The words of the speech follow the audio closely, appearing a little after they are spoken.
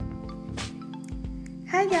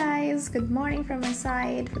Hi guys, good morning from my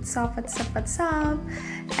side. What's up?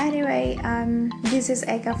 Anyway, this is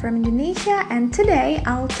Eka from Indonesia, and today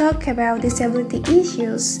I'll talk about disability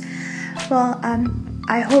issues.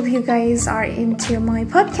 I hope you guys are into my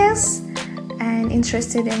podcast and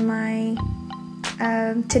interested in my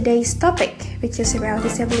today's topic, which is about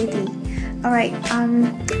disability. Alright,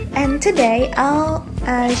 and today I'll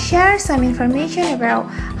share some information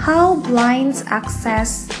about how blinds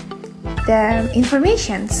access the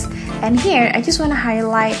informations. And here I just want to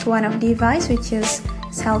highlight one of the device, which is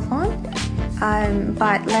cell phone.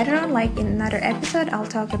 But later on, like in another episode, I'll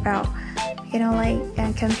talk about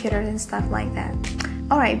computers and stuff like that.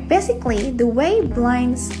 Alright, basically the way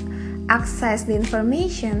blinds access the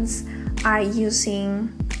informations are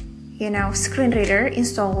using screen reader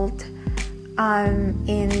installed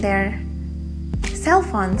in their cell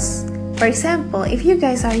phones. For example, if you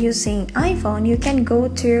guys are using iPhone, you can go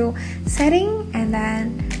to setting and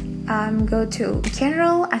then go to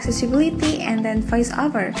general accessibility and then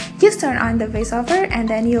voiceover. Just turn on the voiceover and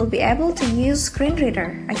then you'll be able to use screen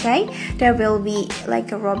reader. Okay, there will be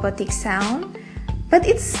like a robotic sound, but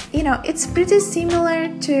it's pretty similar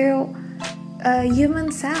to a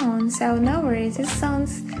human sound. So no worries, it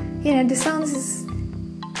sounds the sounds is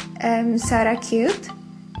sort of cute.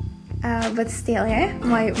 But still,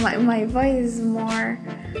 my voice is more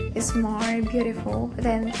beautiful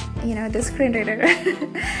than the screen reader.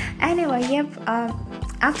 Anyway,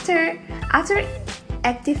 after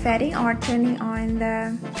activating or turning on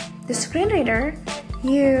the screen reader,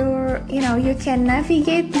 you can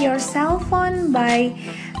navigate your cell phone by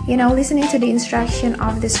listening to the instruction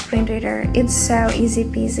of the screen reader. It's so easy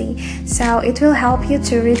peasy. So it will help you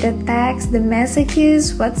to read the text, the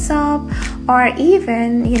messages, WhatsApp, or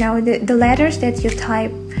even the letters that you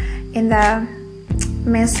type in the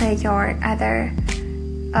message or other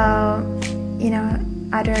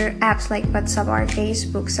other apps like WhatsApp or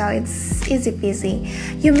Facebook. So it's easy peasy.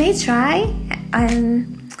 You may try,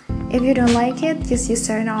 and if you don't like it, just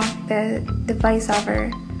turn off the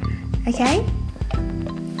voiceover. Okay.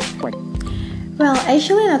 Well,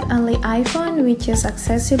 actually not only iPhone which is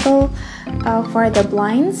accessible for the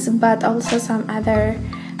blinds, but also some other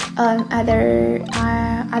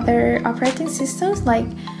operating systems like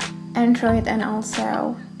Android, and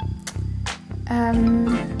also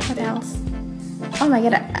what else? Oh my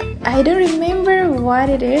god, I don't remember what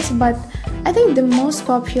it is, but I think the most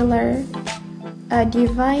popular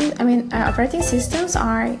operating systems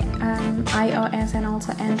are iOS and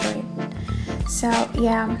also Android. So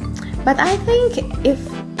yeah, but I think if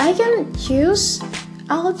I can choose,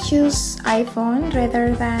 I'll choose iPhone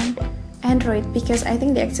rather than Android, because I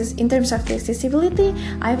think in terms of the accessibility,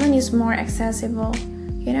 iPhone is more accessible.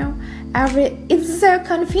 It's so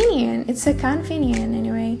convenient.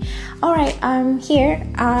 Anyway. Alright, here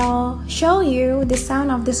I'll show you the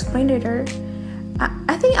sound of the screen reader.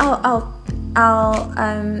 I think I'll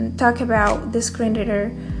talk about the screen reader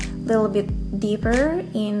a little bit deeper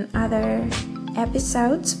in other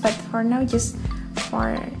episodes, but for now, just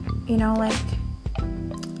for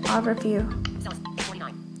overview.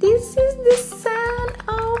 This is the sound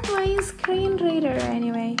of my screen reader.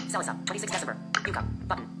 Anyway, 26 December.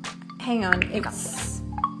 Hang on, it's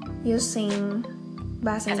using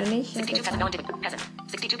bahasa Indonesia. 62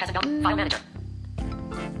 File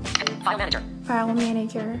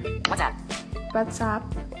manager. WhatsApp.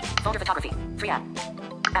 Folder photography. Free app.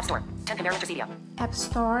 App Store. 10 camera video. App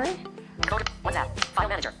Store. WhatsApp. File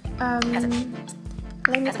manager. Let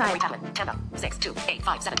me type. Tempo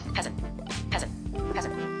 62857. Peasant.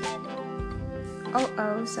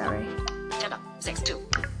 Oh, sorry. Tempo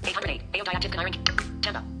 62808. AOD active canaring.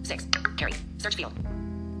 Tempo 6. Carry. Search field.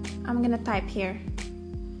 I'm gonna type here.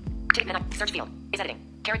 Search field is editing.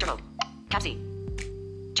 Character mode. Cap C.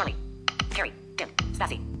 Charlie. Carry. Dim.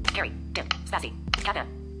 Spassy. Carry. Dim. Spassy. Cap M.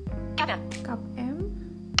 Cap M.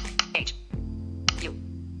 H. U.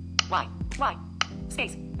 Y.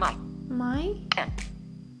 Space. My. N.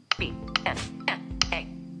 B. N. A.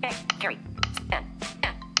 Carry. N.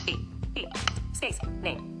 E. Space.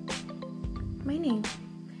 Name. My name.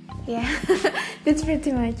 Yeah, that's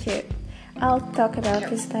pretty much it. I'll talk about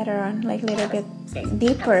this later on, like a little bit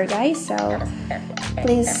deeper, guys. So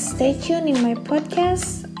please stay tuned in my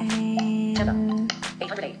podcast, and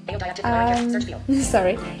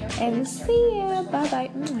sorry, and see ya. Bye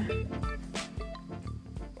bye.